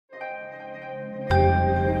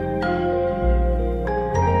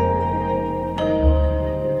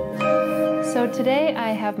today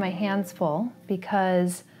I have my hands full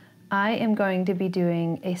because I am going to be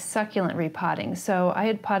doing a succulent repotting. So I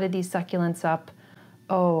had potted these succulents up,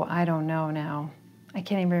 oh, I don't know now. I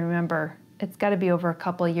can't even remember. It's got to be over a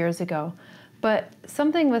couple of years ago. But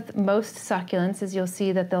something with most succulents is you'll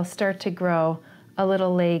see that they'll start to grow a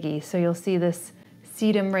little leggy. So you'll see this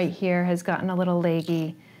sedum right here has gotten a little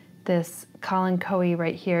leggy. This kalanchoe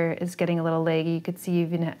right here is getting a little leggy. You could see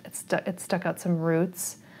even it stuck out some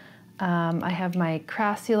roots. I have my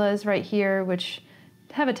crassulas right here, which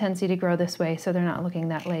have a tendency to grow this way, so they're not looking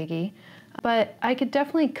that leggy. But I could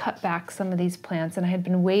definitely cut back some of these plants, and I had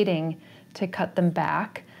been waiting to cut them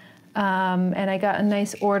back. And I got a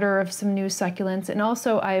nice order of some new succulents, and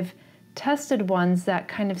also I've tested ones that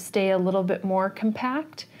kind of stay a little bit more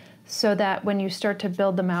compact, so that when you start to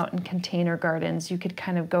build them out in container gardens, you could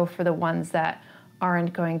kind of go for the ones that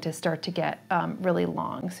aren't going to start to get really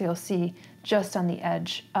long. So you'll see just on the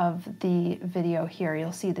edge of the video here,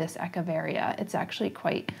 you'll see this echeveria. It's actually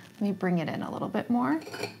quite, let me bring it in a little bit more.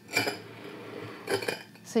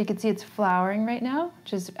 So you can see it's flowering right now,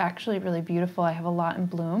 which is actually really beautiful. I have a lot in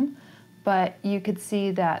bloom, but you could see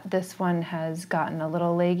that this one has gotten a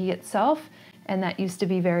little leggy itself, and that used to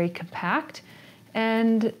be very compact.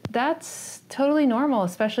 And that's totally normal,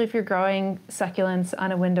 especially if you're growing succulents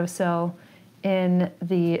on a windowsill in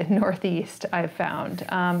the Northeast, I've found.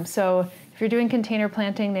 So if you're doing container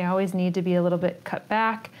planting, they always need to be a little bit cut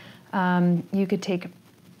back. You could take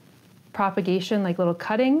propagation, like little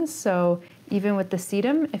cuttings. So even with the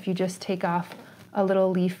sedum, if you just take off a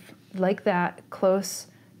little leaf like that close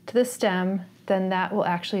to the stem, then that will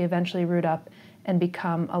actually eventually root up and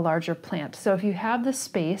become a larger plant. So if you have the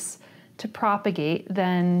space to propagate,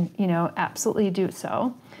 then absolutely do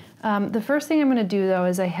so. The first thing I'm going to do though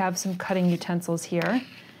is I have some cutting utensils here,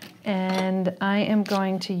 and I am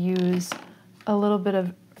going to use a little bit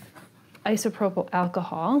of isopropyl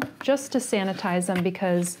alcohol just to sanitize them,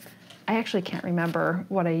 because I actually can't remember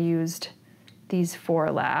what I used these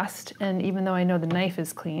for last, and even though I know the knife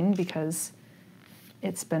is clean because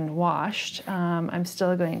it's been washed, I'm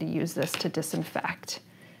still going to use this to disinfect.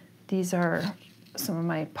 These are some of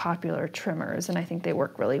my popular trimmers, and I think they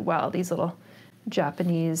work really well. These little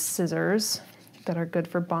Japanese scissors that are good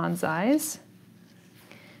for bonsais.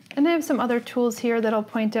 And I have some other tools here that I'll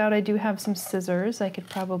point out. I do have some scissors. I could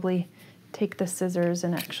probably take the scissors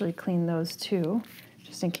and actually clean those too,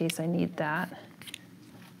 just in case I need that.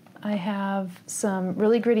 I have some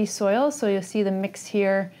really gritty soil, so you'll see the mix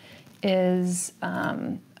here is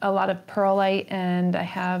a lot of perlite, and I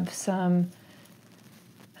have some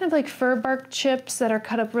kind of like fir bark chips that are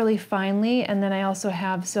cut up really finely, and then I also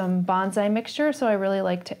have some bonsai mixture, so I really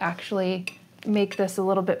like to actually make this a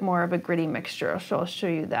little bit more of a gritty mixture. So I'll show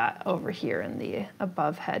you that over here in the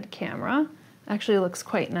above head camera. Actually looks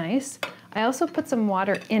quite nice. I also put some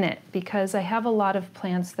water in it because I have a lot of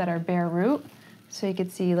plants that are bare root. So you can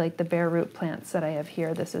see like the bare root plants that I have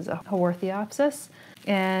here. This is a Haworthiopsis.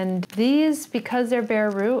 And these, because they're bare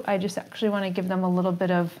root, I just actually want to give them a little bit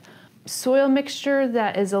of soil mixture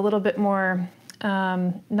that is a little bit more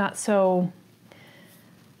not so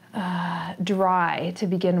dry to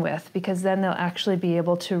begin with, because then they'll actually be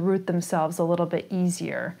able to root themselves a little bit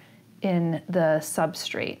easier in the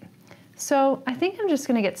substrate. So I think I'm just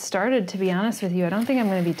going to get started, to be honest with you. I don't think I'm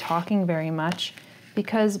going to be talking very much,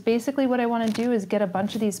 because basically what I want to do is get a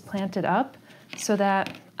bunch of these planted up so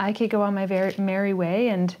that I could go on my very merry way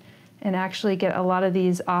and actually get a lot of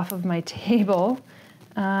these off of my table.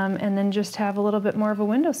 And then just have a little bit more of a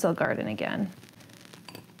windowsill garden again.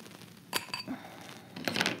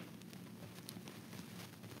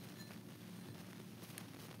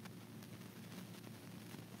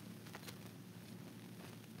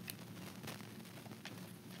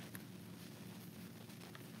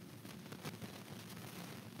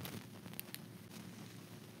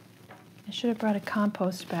 I should have brought a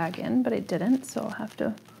compost bag in, but I didn't, so I'll have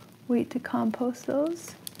to wait to compost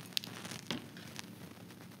those.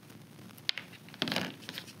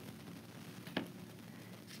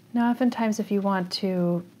 Now, oftentimes if you want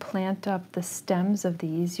to plant up the stems of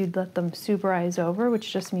these, you'd let them suberize over,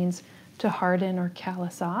 which just means to harden or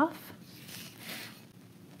callus off.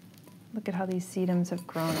 Look at how these sedums have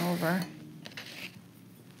grown over.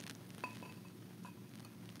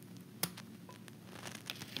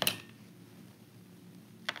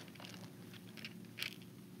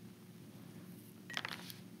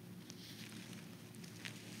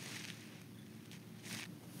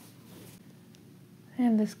 I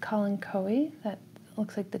have this kalanchoe that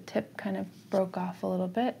looks like the tip kind of broke off a little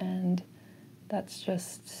bit, and that's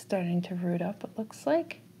just starting to root up, it looks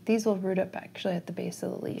like. These will root up actually at the base of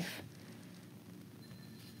the leaf.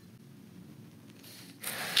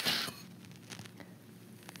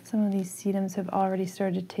 Some of these sedums have already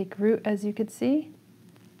started to take root, as you could see.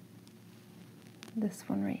 This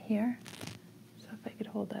one right here. So if I could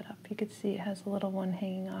hold that up, you could see it has a little one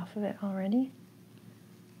hanging off of it already.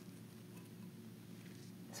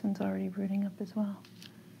 This one's already rooting up as well.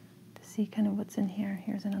 To see kind of what's in here,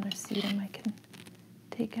 here's another sedum I can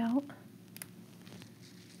take out.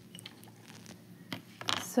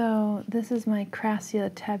 So this is my Crassula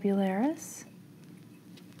tabularis,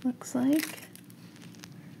 looks like.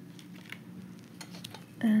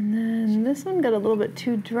 And then this one got a little bit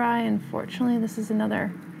too dry, unfortunately. This is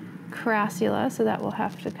another Crassula, so that will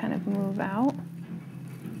have to kind of move out.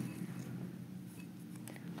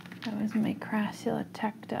 That was my Crassula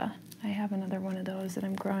tecta. I have another one of those that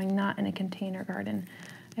I'm growing not in a container garden.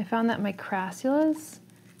 I found that my Crassulas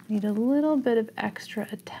need a little bit of extra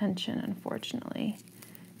attention, unfortunately.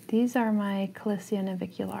 These are my Calissia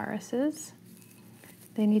navicularis.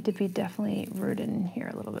 They need to be definitely rooted in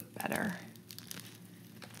here a little bit better.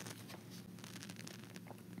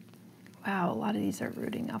 Wow, a lot of these are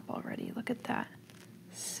rooting up already. Look at that.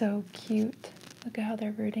 So cute. Look at how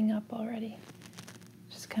they're rooting up already.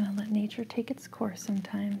 Just kind of let nature take its course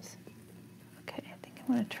sometimes. Okay, I think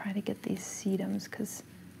I'm going to try to get these sedums because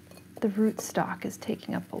the rootstock is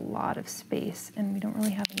taking up a lot of space and we don't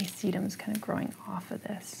really have any sedums kind of growing off of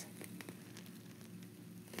this.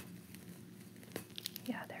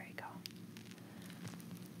 Yeah, there you go.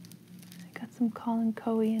 I got some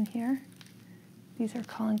Kalanchoe in here. These are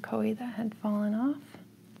Kalanchoe that had fallen off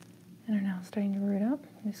and are now starting to root up.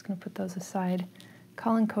 I'm just going to put those aside.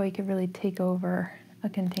 Kalanchoe could really take over a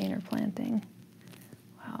container planting.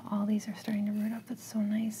 Wow, all these are starting to root up. That's so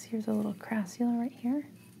nice. Here's a little Crassula right here.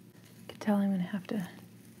 You can tell I'm going to have to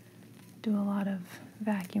do a lot of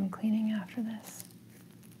vacuum cleaning after this.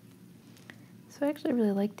 So I actually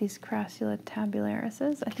really like these Crassula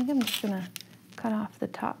tabularises. I think I'm just going to cut off the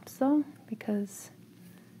tops though because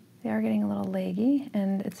they are getting a little leggy,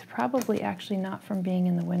 and it's probably actually not from being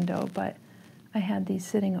in the window, but I had these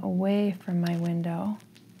sitting away from my window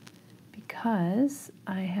because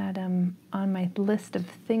I had them on my list of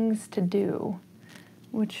things to do,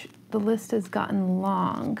 which the list has gotten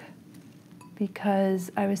long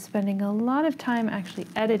because I was spending a lot of time actually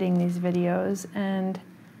editing these videos and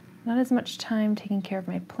not as much time taking care of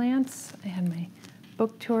my plants. I had my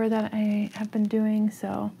book tour that I have been doing,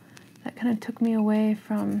 so that kind of took me away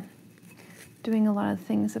from doing a lot of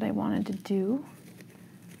things that I wanted to do,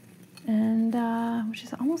 and which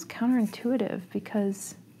is almost counterintuitive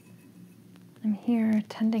because I'm here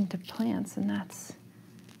tending to plants, and that's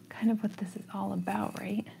kind of what this is all about,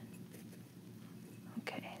 right?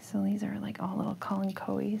 Okay, so these are like all little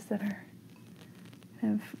Kalanchoes that are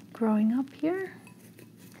kind of growing up here.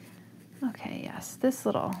 Okay, yes, this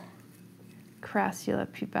little Crassula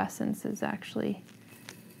pubescens is actually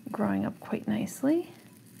growing up quite nicely.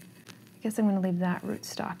 I guess I'm going to leave that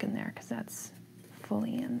rootstock in there because that's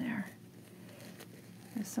fully in there.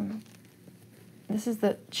 There's some. This is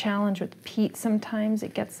the challenge with peat. Sometimes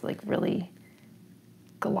it gets like really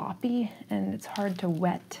gloppy and it's hard to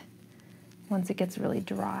wet once it gets really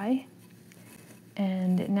dry.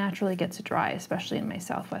 And it naturally gets dry, especially in my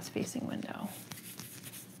southwest facing window.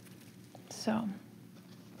 So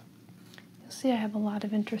you'll see I have a lot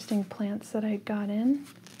of interesting plants that I got in.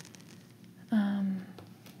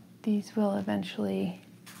 These will eventually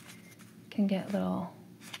can get a little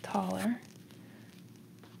taller.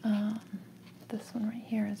 This one right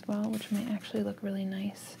here as well, which might actually look really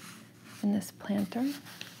nice in this planter.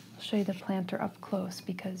 I'll show you the planter up close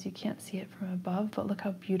because you can't see it from above, but look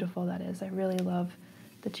how beautiful that is. I really love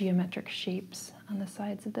the geometric shapes on the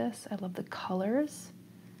sides of this. I love the colors.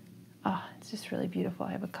 Ah, it's just really beautiful.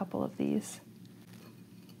 I have a couple of these.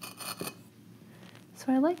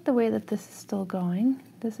 So I like the way that this is still going.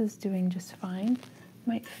 This is doing just fine.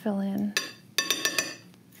 Might fill in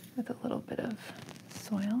with a little bit of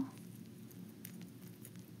soil.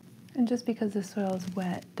 And just because the soil is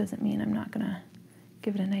wet doesn't mean I'm not gonna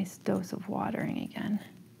give it a nice dose of watering again.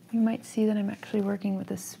 You might see that I'm actually working with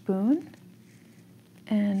a spoon.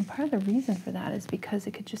 And part of the reason for that is because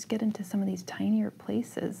it could just get into some of these tinier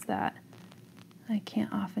places that I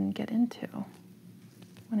can't often get into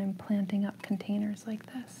when I'm planting up containers like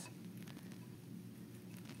this.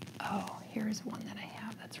 Oh, here's one that I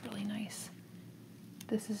have that's really nice.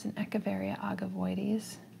 This is an Echeveria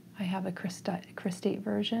agavoides. I have a crystate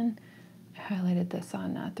version. I highlighted this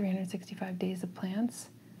on 365 Days of Plants.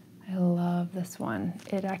 I love this one.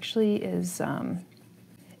 It actually is,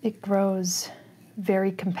 it grows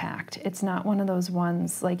very compact. It's not one of those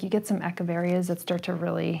ones, like you get some Echeverias that start to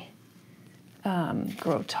really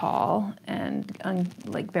grow tall and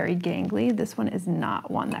like very gangly. This one is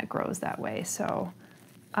not one that grows that way. So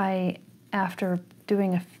after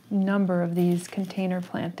doing a number of these container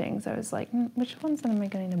plantings, I was like, which ones am I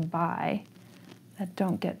going to buy that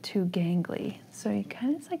don't get too gangly? So you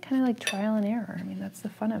it's kind of like trial and error. I mean, that's the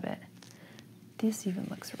fun of it. This even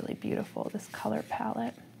looks really beautiful, this color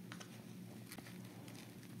palette.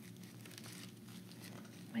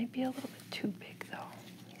 Might be a little bit too big though.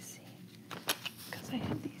 Let me see. Because I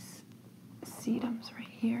have these sedums right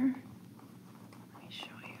here. Let me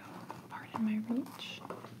show you. Pardon my reach.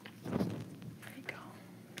 There you go.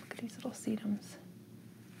 Look at these little sedums.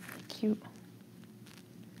 Cute.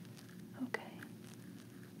 Okay.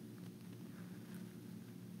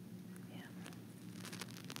 Yeah.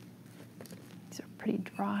 These are pretty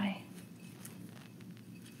dry.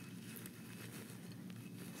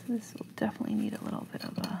 So this will definitely need a little bit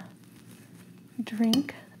of a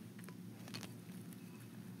drink.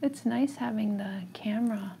 It's nice having the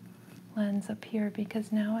camera lens up here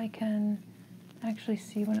because now I can actually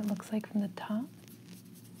see what it looks like from the top.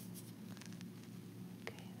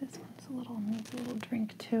 Okay, this one's needs a little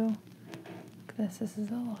drink too. Look at this. This is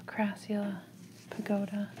a little Crassula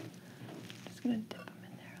pagoda. I'm just gonna dip them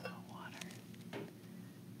in there, a little water.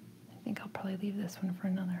 I think I'll probably leave this one for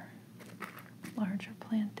another larger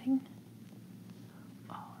planting.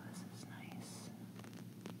 Oh, this is nice.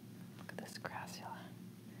 Look at this Crassula.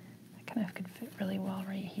 That kind of could fit really well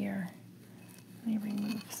right here. Let me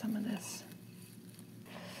remove some of this.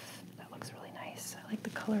 That looks really nice. I like the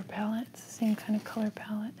color palette. It's the same kind of color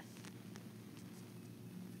palette.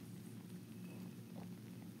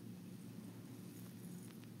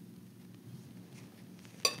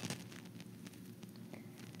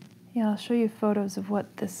 Yeah, I'll show you photos of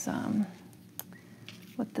what this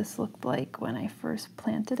looked like when I first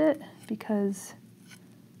planted it, because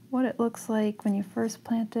what it looks like when you first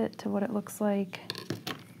plant it to what it looks like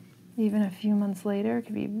even a few months later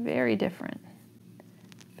could be very different.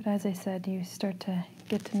 But as I said, you start to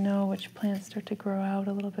get to know which plants start to grow out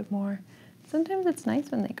a little bit more. Sometimes it's nice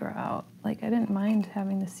when they grow out. Like I didn't mind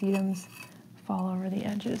having the sedums fall over the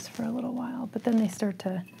edges for a little while, but then they start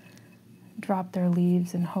to drop their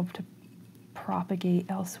leaves and hope to propagate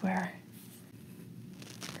elsewhere.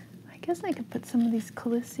 I guess I could put some of these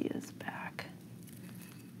calicias back.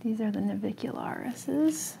 These are the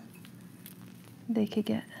navicularises. They could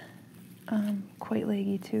get quite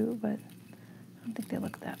leggy too, but I don't think they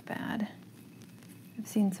look that bad. I've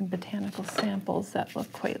seen some botanical samples that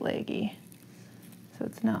look quite leggy. So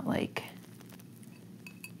it's not like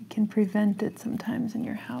you can prevent it sometimes in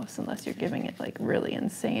your house unless you're giving it like really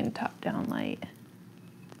insane top-down light.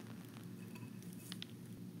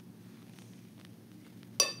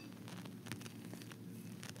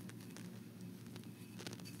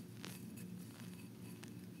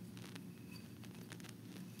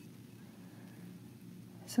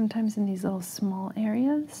 Sometimes in these little small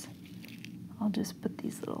areas, I'll just put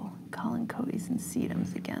these little collincoes and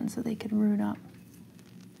sedums again so they could root up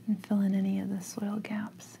and fill in any of the soil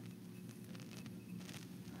gaps.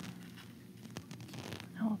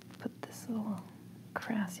 I'll put this little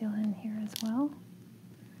Crassula in here as well.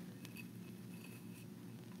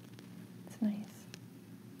 It's nice.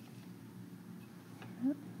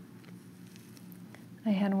 Yep. I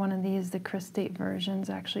had one of these, the Cristate versions,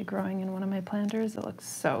 actually growing in one of my planters. It looks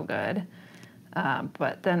so good.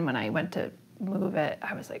 But then when I went to move it,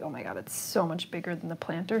 I was like, oh my God, it's so much bigger than the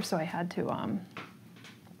planter. So I had to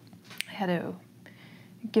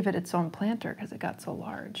give it its own planter because it got so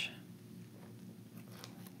large.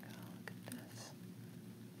 Look at this.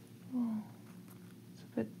 Oh, it's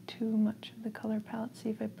a bit too much of the color palette. See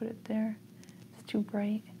if I put it there. It's too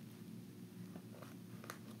bright.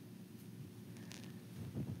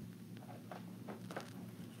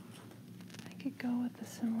 I could go with a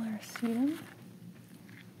similar sedum.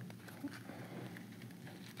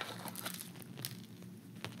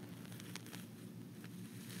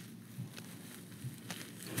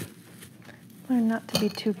 Learn not to be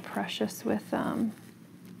too precious with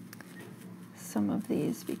some of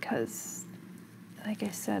these because, like I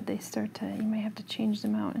said, they start to, you may have to change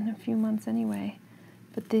them out in a few months anyway.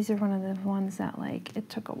 But these are one of the ones that, like, it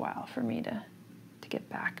took a while for me to get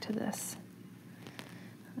back to this.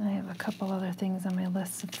 I have a couple other things on my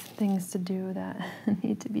list of things to do that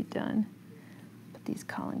need to be done. Put these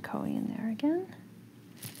collincoe in there again.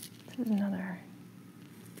 This is another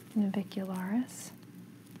navicularis.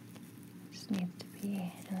 Just needs to be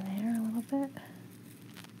in there a little bit.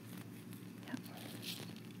 Yep.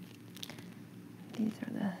 These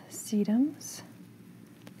are the sedums.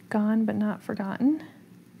 Gone but not forgotten.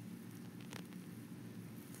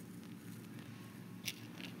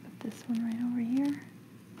 one right over here.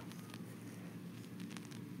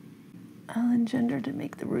 I'll engender to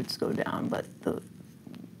make the roots go down, but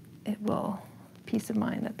it will, peace of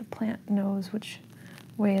mind that the plant knows which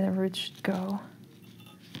way the roots should go.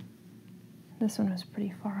 This one was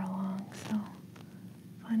pretty far along, so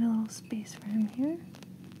find a little space for him here.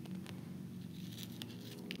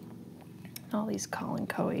 All these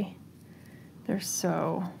Colin-Coey, they're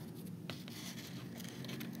so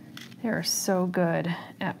good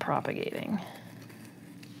at propagating.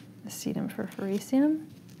 The sedum furfuricium.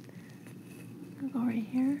 I'll go right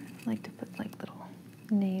here. I like to put like little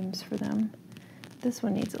names for them. This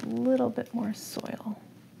one needs a little bit more soil.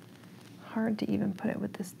 Hard to even put it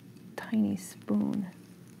with this tiny spoon.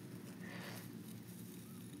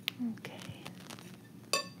 Okay.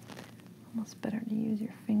 Almost better to use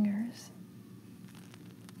your fingers.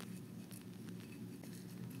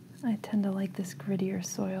 I tend to like this grittier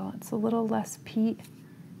soil. It's a little less peat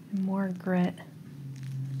and more grit.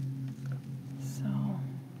 So,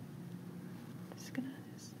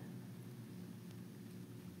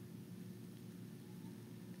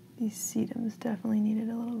 these sedums definitely needed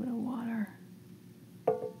a little bit of water.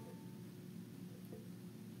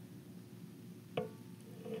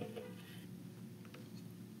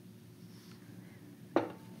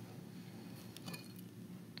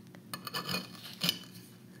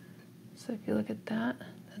 So if you look at that,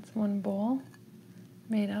 that's one bowl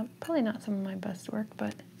made up. Probably not some of my best work,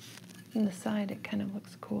 but on the side it kind of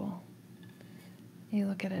looks cool. You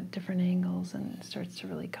look at it at different angles and it starts to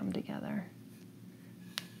really come together.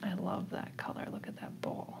 I love that color. Look at that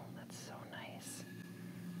bowl. That's so nice.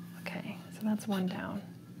 Okay, so that's one down.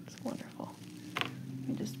 It's wonderful. Let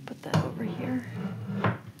me just put that over here.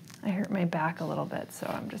 I hurt my back a little bit, so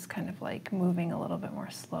I'm just kind of like moving a little bit more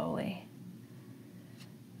slowly.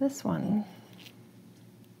 This one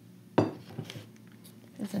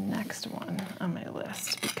is the next one on my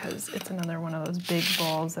list because it's another one of those big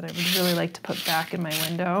bowls that I would really like to put back in my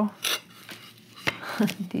window.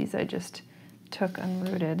 These I just took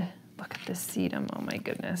unrooted. Look at this sedum, oh my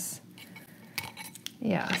goodness.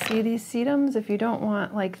 Yeah, see these sedums, if you don't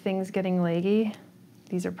want like things getting leggy,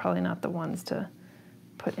 these are probably not the ones to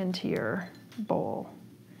put into your bowl.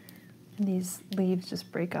 And these leaves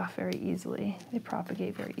just break off very easily. They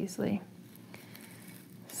propagate very easily.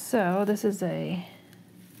 So this is a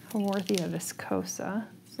Haworthia viscosa.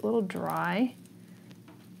 It's a little dry,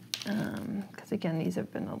 because again, these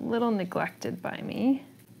have been a little neglected by me,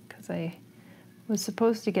 because I was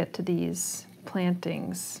supposed to get to these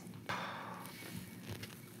plantings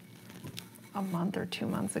a month or 2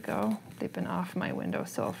 months ago. They've been off my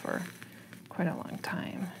windowsill for quite a long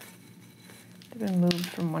time. They've been moved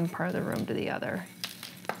from one part of the room to the other.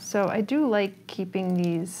 So I do like keeping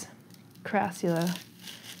these Crassula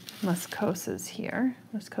muscosas here.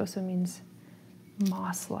 Muscosa means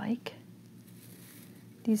moss-like.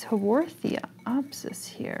 These Haworthia opsis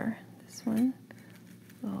here, this one,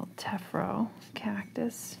 little tephro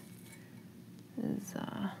cactus, is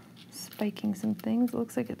spiking some things. It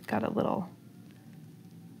looks like it's got a little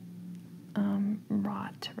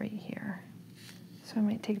rot right here. So I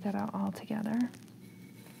might take that out altogether.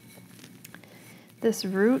 This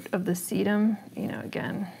root of the sedum, you know,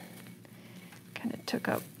 again, kind of took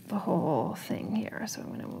up the whole thing here, so I'm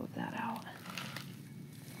going to move that out.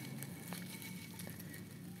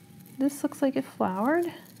 This looks like it flowered.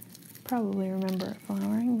 Probably remember it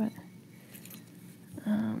flowering, but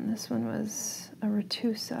this one was a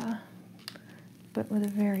retusa, but with a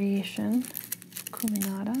variation,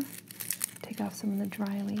 cuminata. Take off some of the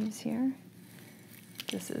dry leaves here.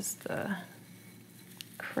 This is the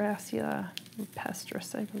Crassula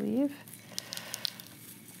rupestris, I believe.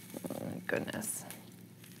 Oh my goodness.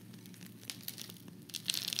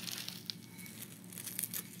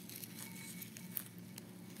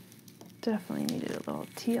 Definitely needed a little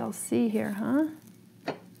TLC here, huh?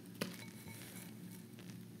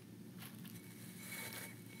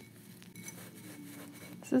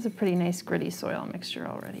 This is a pretty nice gritty soil mixture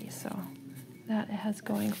already, so that it has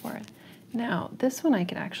going for it. Now, this one I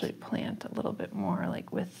could actually plant a little bit more,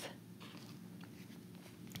 like with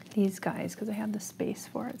these guys, because I have the space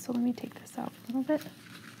for it. So let me take this out a little bit.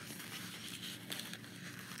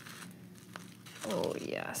 Oh,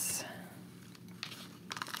 yes.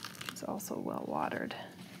 It's also well watered.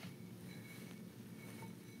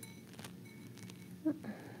 I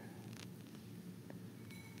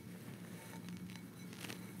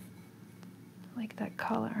like that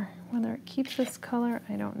color. Whether it keeps this color,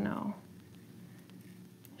 I don't know.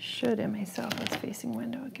 Should in my southwest facing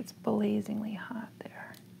window. It gets blazingly hot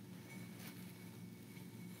there.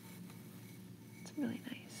 It's really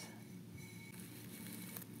nice.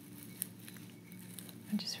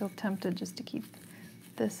 I just feel tempted just to keep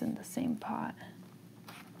this in the same pot.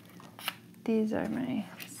 These are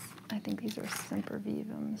I think these are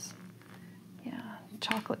sempervivums. Yeah,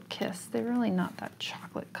 chocolate kiss. They're really not that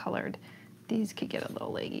chocolate colored. These could get a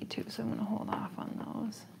little leggy too, so I'm gonna hold off on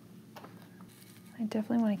those. I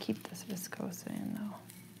definitely want to keep this viscosa in though.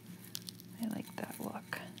 I like that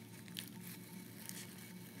look.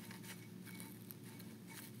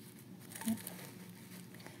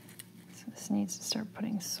 So this needs to start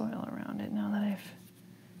putting soil around it now that I've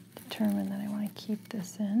determined that I want to keep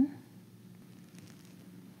this in.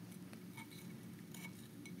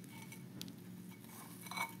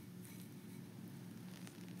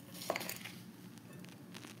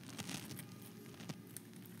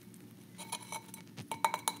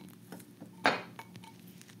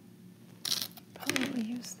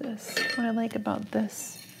 This. What I like about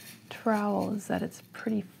this trowel is that it's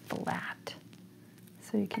pretty flat,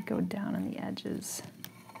 so you could go down on the edges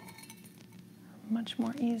much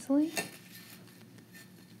more easily, as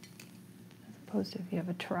opposed to if you have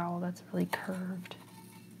a trowel that's really curved.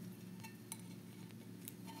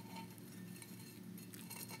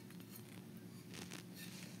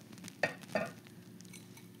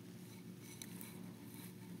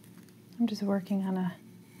 I'm just working on a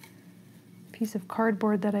piece of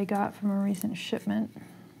cardboard that I got from a recent shipment.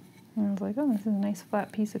 And I was like, oh, this is a nice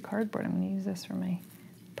flat piece of cardboard. I'm going to use this for my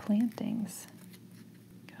plantings.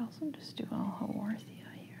 I could also just do all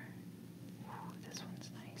Haworthia here. Ooh, this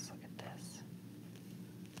one's nice. Look at this.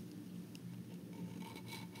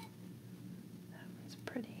 That one's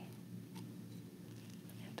pretty.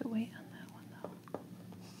 I have to wait on that one though.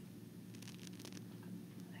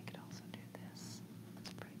 I could also do this.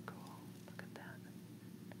 That's pretty cool. Look at that.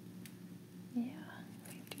 Yeah,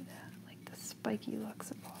 let me do that. I like the spiky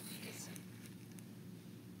looks of all these.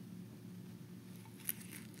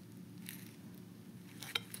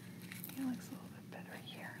 It looks a little bit better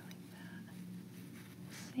here, like that.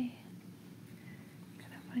 We'll see.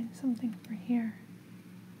 Gotta find something for here.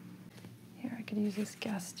 Here, I could use this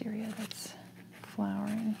gasteria that's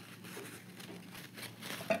flowering.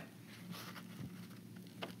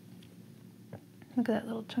 Look at that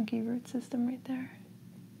little chunky root system right there.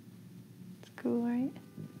 Cool, right?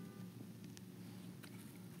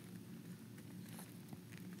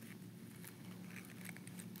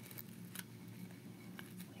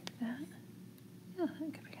 Like that. Yeah, that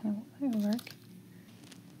could be that would work.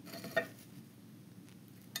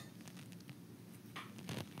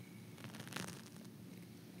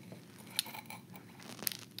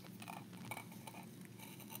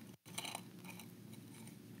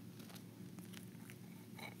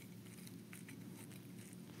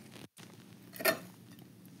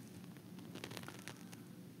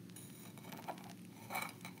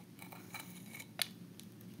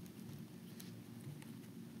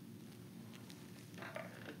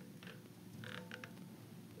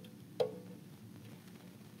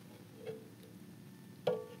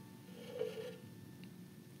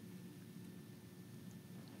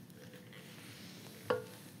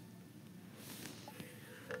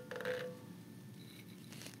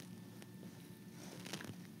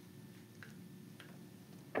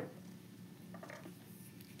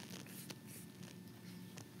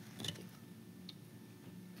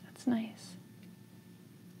 That's nice.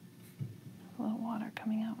 A little water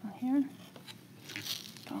coming out in here.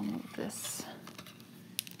 I'll move this.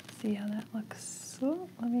 See how that looks. Oh,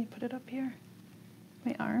 let me put it up here.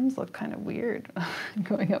 My arms look kind of weird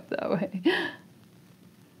going up that way.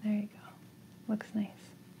 There you go. Looks nice.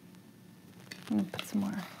 I'm going to put some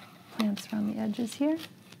more plants around the edges here.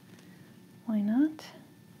 Why not?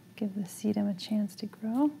 Give the sedum a chance to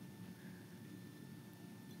grow.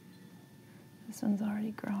 This one's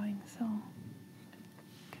already growing, so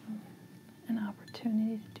an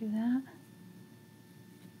opportunity to do that.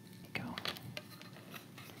 There you go.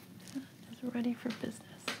 That is ready for business.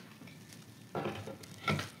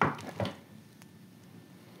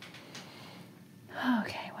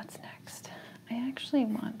 Okay, what's next? I actually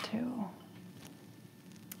want to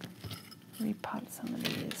repot some of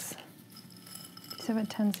these. These have a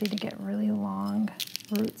tendency to get really long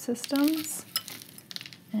root systems,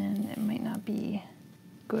 and it might not be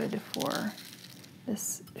good for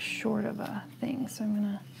this short of a thing, so I'm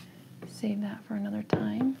gonna save that for another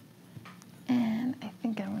time. And I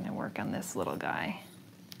think I'm gonna work on this little guy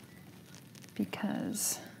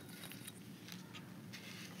because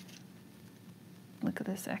look at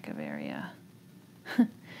this echeveria.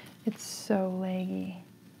 It's so leggy.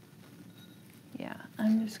 Yeah,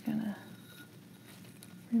 I'm just gonna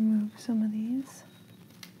remove some of these.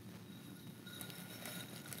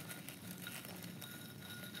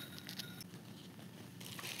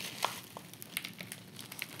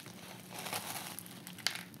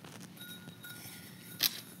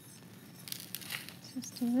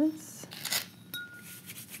 Just do this.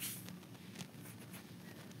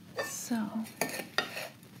 So,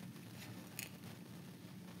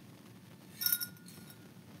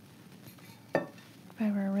 if I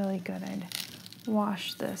were really good, I'd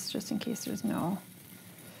wash this just in case there's no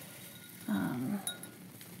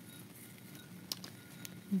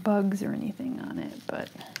bugs or anything on it, but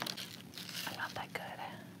I'm not that good.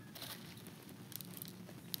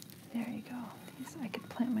 There you go. I could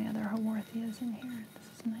plant my other Haworthias in here.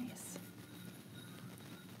 This is nice.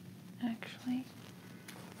 Actually.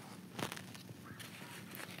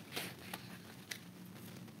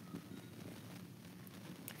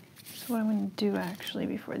 So what I'm going to do actually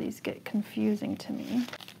before these get confusing to me,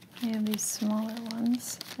 I have these smaller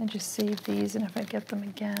ones. I just save these, and if I get them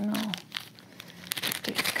again, I'll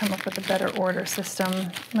come up with a better order system.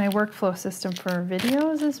 My workflow system for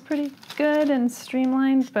videos is pretty good and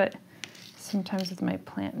streamlined, but sometimes with my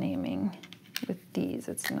plant naming with these,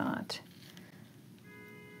 it's not.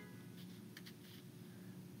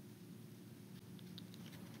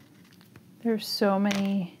 There's so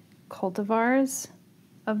many cultivars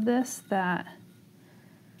of this that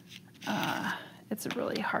it's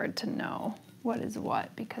really hard to know what is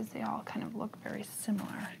what because they all kind of look very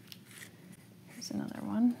similar. Here's another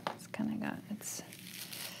one. It's kind of got, it's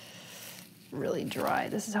really dry.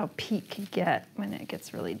 This is how peat can get when it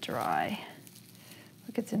gets really dry.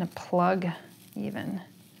 Look, it's in a plug even.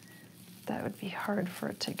 That would be hard for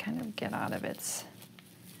it to kind of get out of its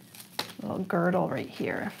little girdle right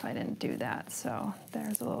here if I didn't do that. So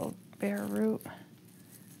there's a little bare root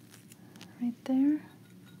right there.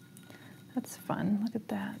 That's fun. Look at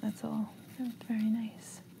that. That's very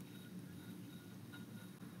nice.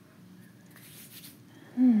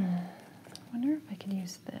 I wonder if I could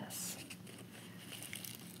use this.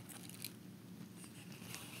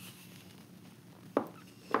 I'd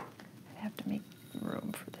have to make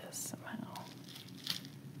room for this somehow.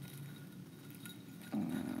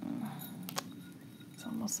 It's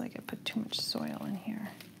almost like I put too much soil in here.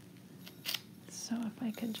 So if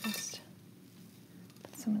I could just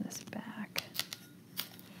put some of this back.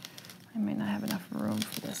 I might not have enough room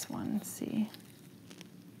for this one. Let's see.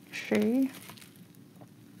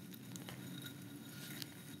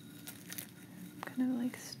 Kind of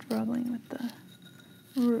like struggling with the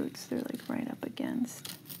roots. They're like right up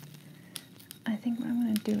against. I think what I'm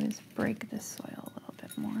going to do is break this soil a little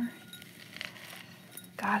bit more.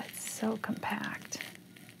 God, it's so compact.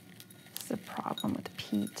 This is a problem with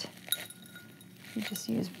peat. You just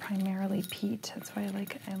use primarily peat. That's why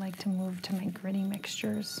I like to move to my gritty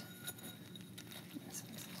mixtures. This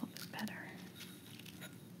one's a little bit better.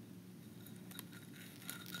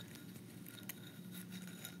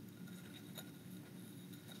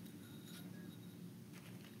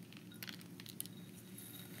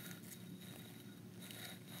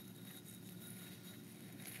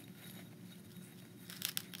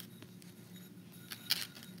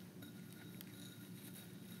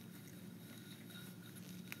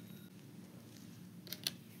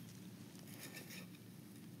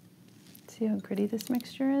 See how gritty this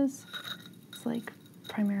mixture is? It's like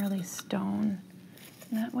primarily stone.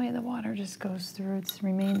 And that way the water just goes through, it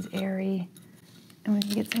remains airy. And when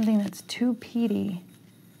you get something that's too peaty,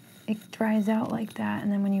 it dries out like that,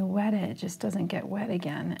 and then when you wet it, it just doesn't get wet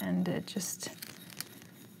again, and it just,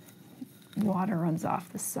 water runs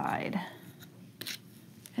off the side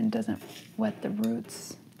and doesn't wet the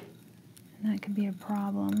roots. And that could be a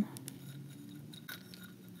problem.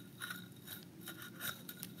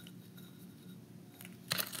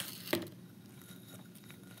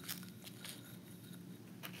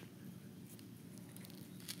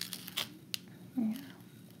 Yeah.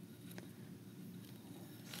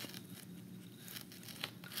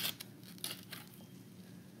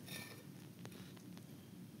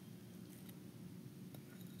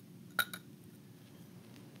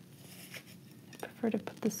 I prefer to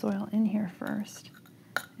put the soil in here first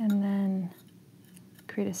and then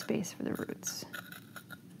create a space for the roots.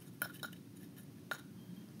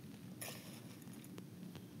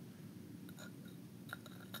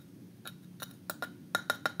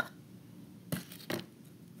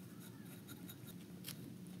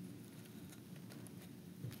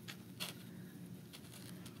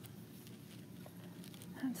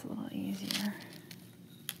 That's a little easier.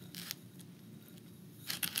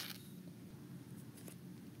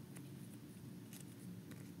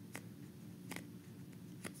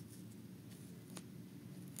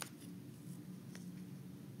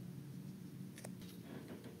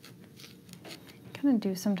 Kind of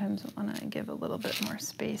do sometimes want to give a little bit more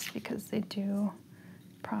space because they do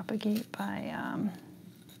propagate by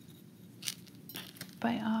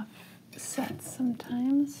sets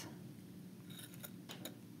sometimes.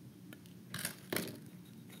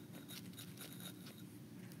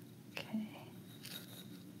 Okay.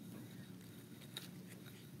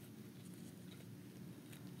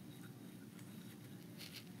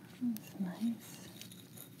 That's nice.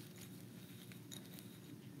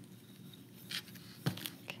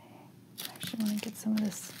 Okay. I actually want to get some of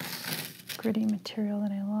this gritty material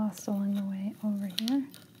that I lost along the way over here.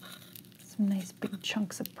 Some nice big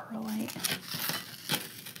chunks of perlite.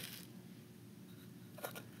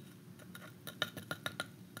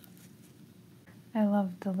 I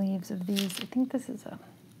love the leaves of these. I think this is a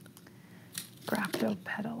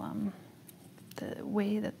Graptopetalum. The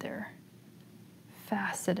way that they're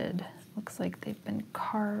faceted looks like they've been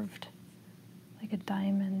carved like a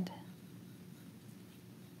diamond.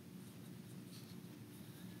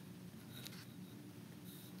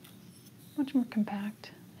 Much more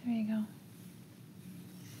compact. There you go.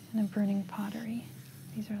 And a burning pottery.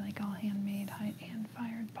 These are like all handmade,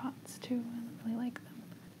 hand-fired pots too. I really like them.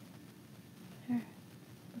 There.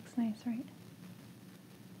 Looks nice, right?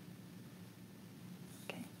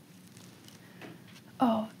 Okay.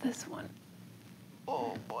 Oh, this one.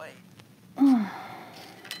 Oh boy.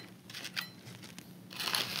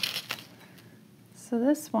 So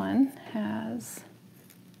this one has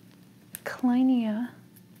Kleinia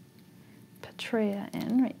Petrea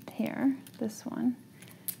in right here, this one,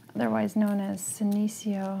 otherwise known as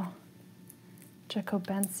Senecio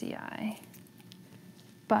jacobensii,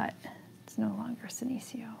 but it's no longer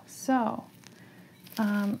Senecio. So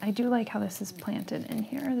I do like how this is planted in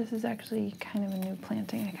here. This is actually kind of a new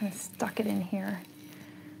planting. I kind of stuck it in here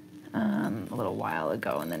a little while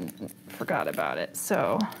ago and then forgot about it.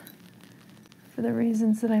 So for the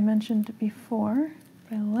reasons that I mentioned before,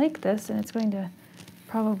 but I like this, and it's going to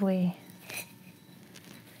probably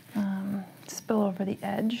spill over the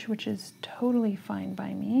edge, which is totally fine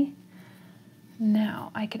by me.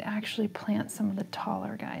 Now I could actually plant some of the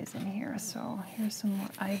taller guys in here. So here's some more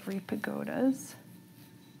ivory pagodas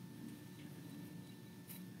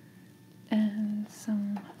and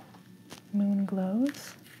some moon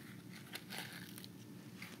glows.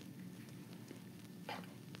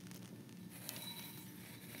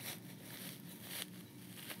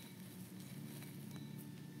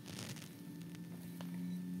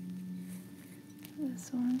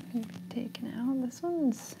 This one can be taken out. This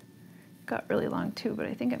one's got really long too, but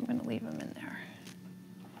I think I'm going to leave them in there.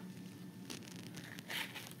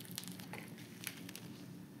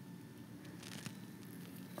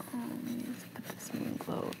 Let me just put this moon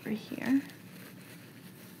glow over here.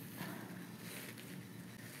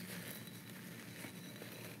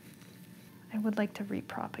 I would like to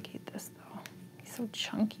repropagate this though. He's so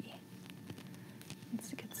chunky.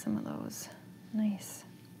 Let's get some of those nice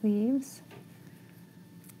leaves.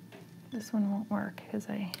 This one won't work because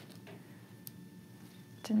I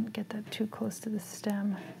didn't get that too close to the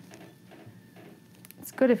stem.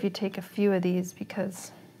 It's good if you take a few of these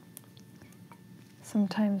because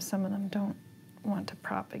sometimes some of them don't want to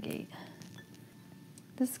propagate.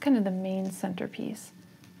 This is kind of the main centerpiece.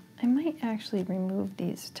 I might actually remove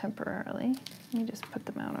these temporarily. Let me just put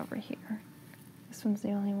them out over here. This one's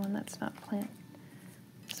the only one that's not planted.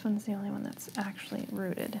 This one's the only one that's actually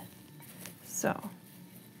rooted. So,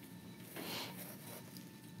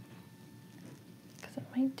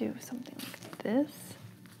 I might do something like this.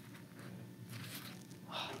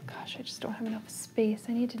 Oh gosh, I just don't have enough space.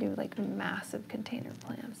 I need to do like massive container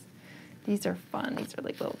plants. These are fun. These are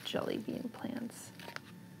like little jelly bean plants.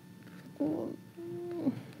 Ooh,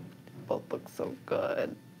 both look so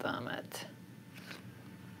good. Damn it.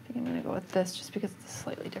 I think I'm gonna go with this just because it's a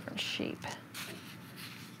slightly different shape.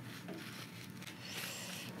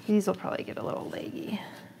 These will probably get a little leggy.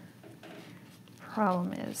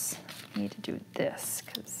 Problem is, I need to do this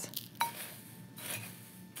because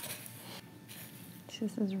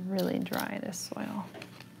this is really dry, this soil.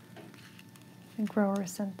 The grower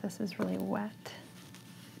sent this is really wet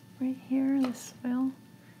right here, this soil.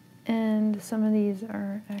 And some of these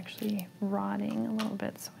are actually rotting a little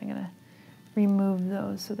bit, so I'm gonna remove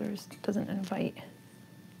those so there's doesn't invite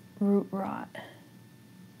root rot.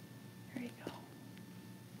 There you go.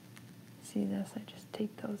 See this? I just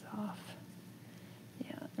take those off.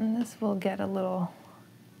 Yeah, and this will get a little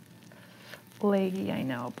leggy, I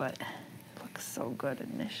know, but it looks so good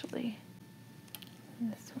initially.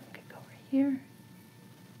 And this one could go right here.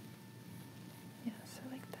 Yes,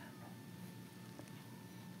 I like that.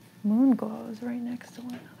 Moon glows right next to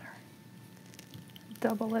one another.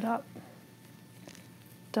 Double it up.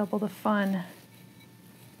 Double the fun.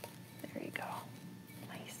 There you go.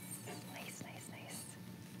 Nice, nice, nice, nice.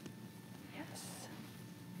 Yes.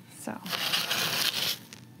 So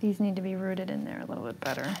these need to be rooted in there a little bit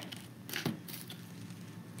better.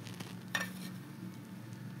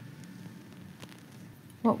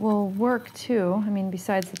 What will work too, I mean,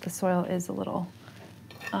 besides that the soil is a little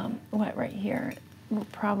wet right here, we'll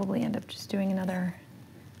probably end up just doing another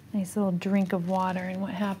nice little drink of water. And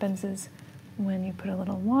what happens is when you put a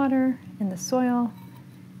little water in the soil,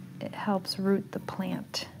 it helps root the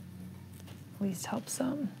plant, at least helps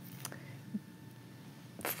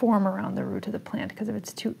form around the root of the plant, because if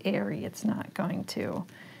it's too airy, it's not going to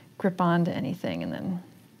grip onto anything, and then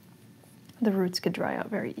the roots could dry out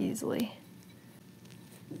very easily.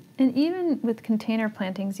 And even with container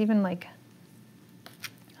plantings, even like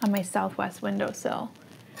on my southwest windowsill,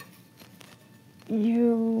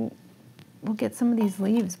 you will get some of these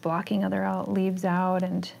leaves blocking other leaves out,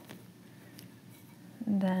 and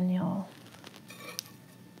then you'll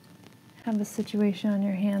have a situation on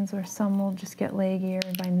your hands where some will just get leggier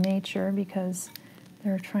by nature because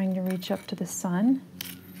they're trying to reach up to the sun.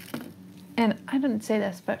 And I didn't say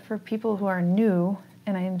this, but for people who are new,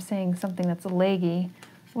 and I am saying something that's leggy,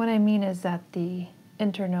 what I mean is that the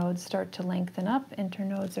internodes start to lengthen up.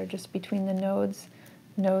 Internodes are just between the nodes.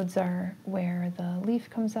 Nodes are where the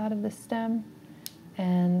leaf comes out of the stem,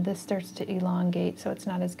 and this starts to elongate, so it's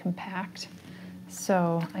not as compact.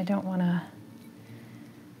 So I don't want to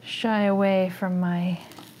shy away from my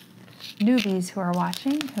newbies who are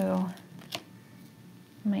watching, who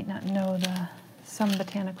might not know some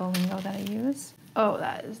botanical lingo that I use. Oh,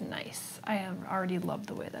 that is nice. I have already loved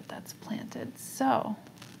the way that that's planted. So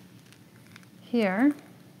here,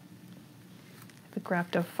 I have a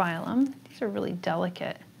Graptophyllum. These are really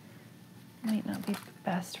delicate. Might not be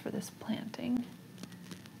best for this planting.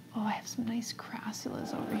 Oh, I have some nice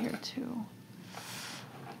crassulas over here too.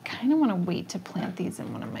 I kind of want to wait to plant these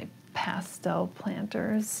in one of my pastel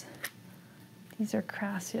planters. These are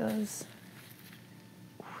crassulas.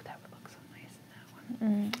 Ooh, that would look so nice in that one.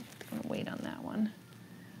 I'm going to wait on that one.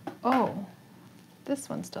 Oh, this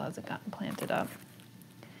one still hasn't gotten planted up.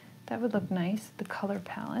 That would look nice, the color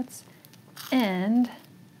palettes. And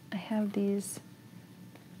I have these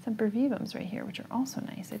sempervivums right here, which are also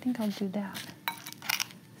nice. I think I'll do that.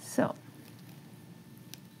 So,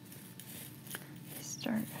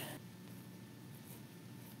 start.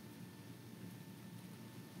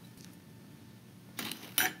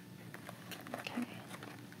 Okay.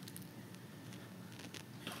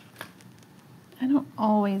 I don't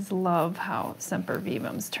always love how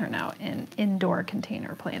sempervivums turn out in indoor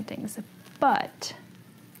container plantings, but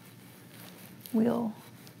we'll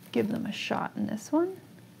give them a shot in this one.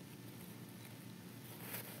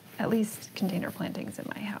 At least container plantings in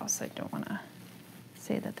my house. I don't want to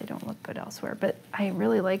say that they don't look good elsewhere, but I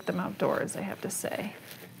really like them outdoors, I have to say.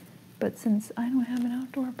 But since I don't have an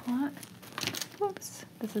outdoor plot, whoops,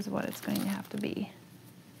 this is what it's going to have to be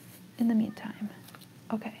in the meantime.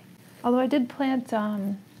 Okay. Although I did plant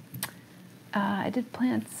some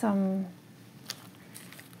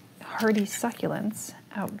hardy succulents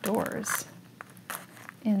outdoors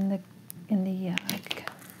in the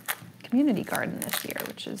community garden this year,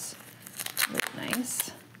 which is really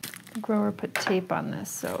nice. The grower put tape on this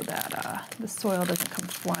so that the soil doesn't come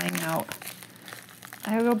flying out.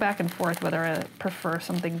 I go back and forth whether I prefer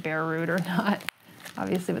something bare root or not.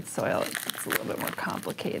 Obviously with soil, it's a little bit more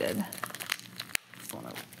complicated. Just want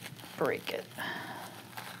to break it.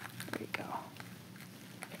 There you go.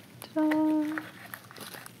 Ta-da!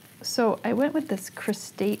 So I went with this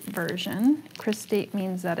cristate version. Cristate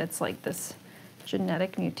means that it's like this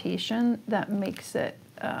genetic mutation that makes it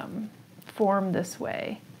form this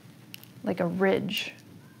way, like a ridge,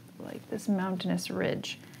 like this mountainous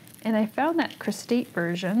ridge. And I found that cristate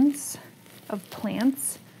versions of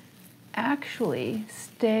plants actually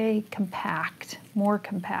stay compact, more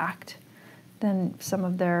compact than some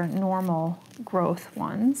of their normal growth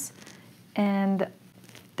ones. And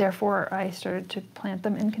therefore, I started to plant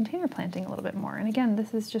them in container planting a little bit more. And again,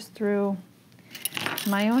 this is just through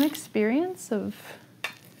my own experience of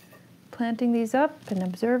planting these up and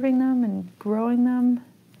observing them and growing them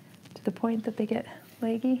to the point that they get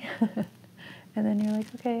leggy. And then you're like,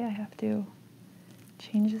 okay, I have to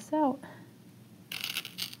change this out.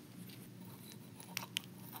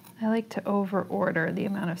 I like to over-order the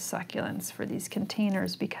amount of succulents for these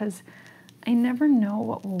containers because I never know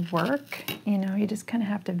what will work. You know, you just kind of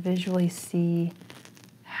have to visually see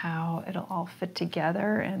how it'll all fit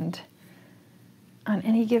together, and on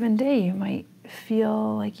any given day you might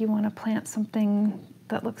feel like you want to plant something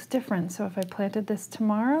that looks different. So if I planted this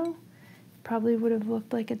tomorrow, it probably would have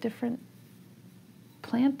looked like a different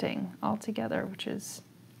planting altogether, which is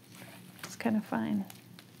kind of fine.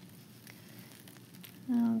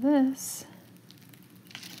 Now this,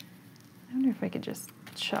 I wonder if I could just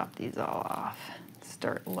chop these all off.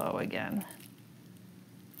 Start low again.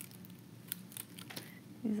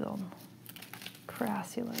 These little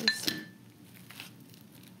crassulas.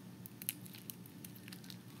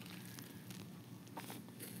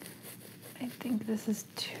 I think this is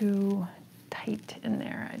too tight in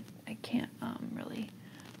there. I can't really,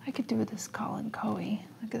 I could do this Colin-Coey.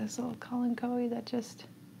 Look at this little Colin-Coey that just,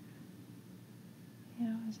 you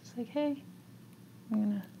know, it's just like, hey, I'm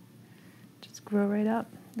gonna just grow right up.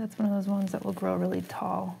 That's one of those ones that will grow really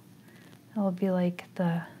tall. That'll be like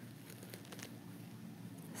the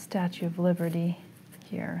Statue of Liberty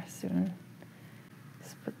here soon.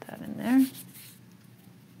 Just put that in there.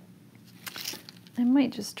 I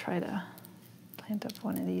might just try to plant up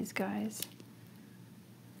one of these guys.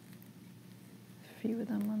 A few of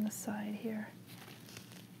them on the side here.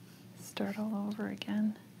 Start all over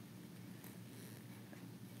again.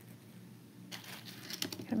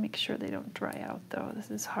 Gotta make sure they don't dry out though. This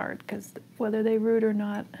is hard because whether they root or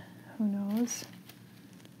not, who knows?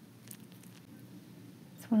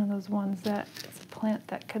 It's one of those ones that it's a plant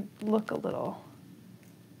that could look a little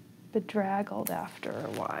bedraggled after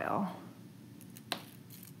a while.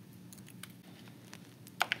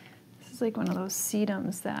 This is like one of those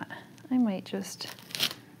sedums that I might just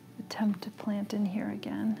attempt to plant in here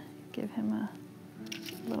again. Give him a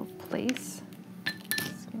little place.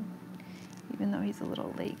 Even though he's a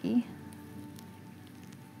little leggy,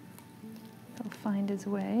 he'll find his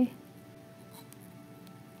way.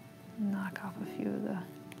 Knock off a few of the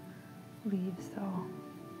leaves though.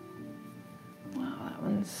 Wow, that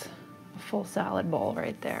one's a full salad bowl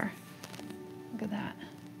right there. Look at that.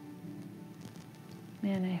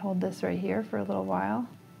 Man, I hold this right here for a little while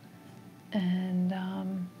and I'll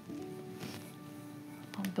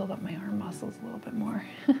build up my arm muscles a little bit more.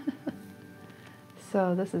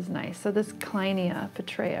 So this is nice. So this Kleinia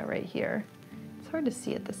Petrea right here, it's hard to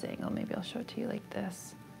see at this angle. Maybe I'll show it to you like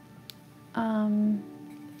this.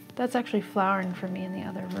 That's actually flowering for me in the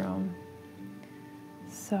other room.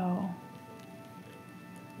 So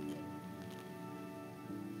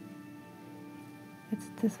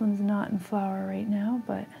this one's not in flower right now,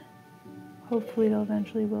 but hopefully it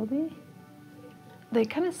eventually will be. They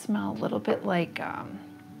kind of smell a little bit like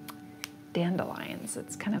dandelions.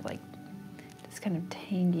 It's kind of like this kind of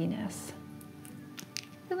tanginess.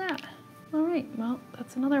 Look at that. All right, well,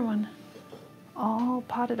 that's another one all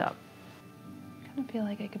potted up. I kind of feel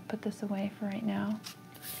like I could put this away for right now.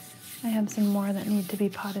 I have some more that need to be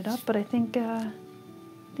potted up, but I think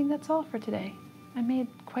that's all for today. I made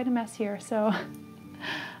quite a mess here, so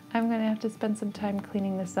I'm gonna have to spend some time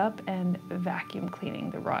cleaning this up and vacuum cleaning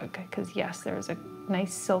the rug, because yes, there's a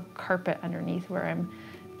nice silk carpet underneath where I'm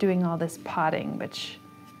doing all this potting, which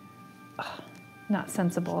not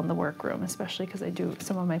sensible in the workroom, especially because I do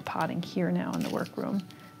some of my potting here now in the workroom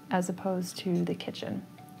as opposed to the kitchen.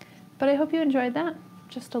 But I hope you enjoyed that.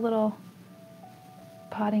 Just a little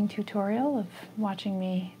potting tutorial of watching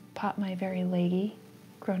me pot my very leggy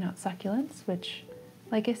grown out succulents, which,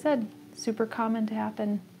 like I said, super common to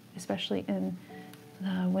happen, especially in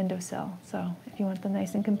the windowsill. So if you want them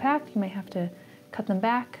nice and compact, you might have to cut them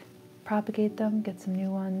back, propagate them, get some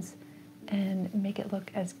new ones, and make it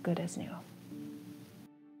look as good as new.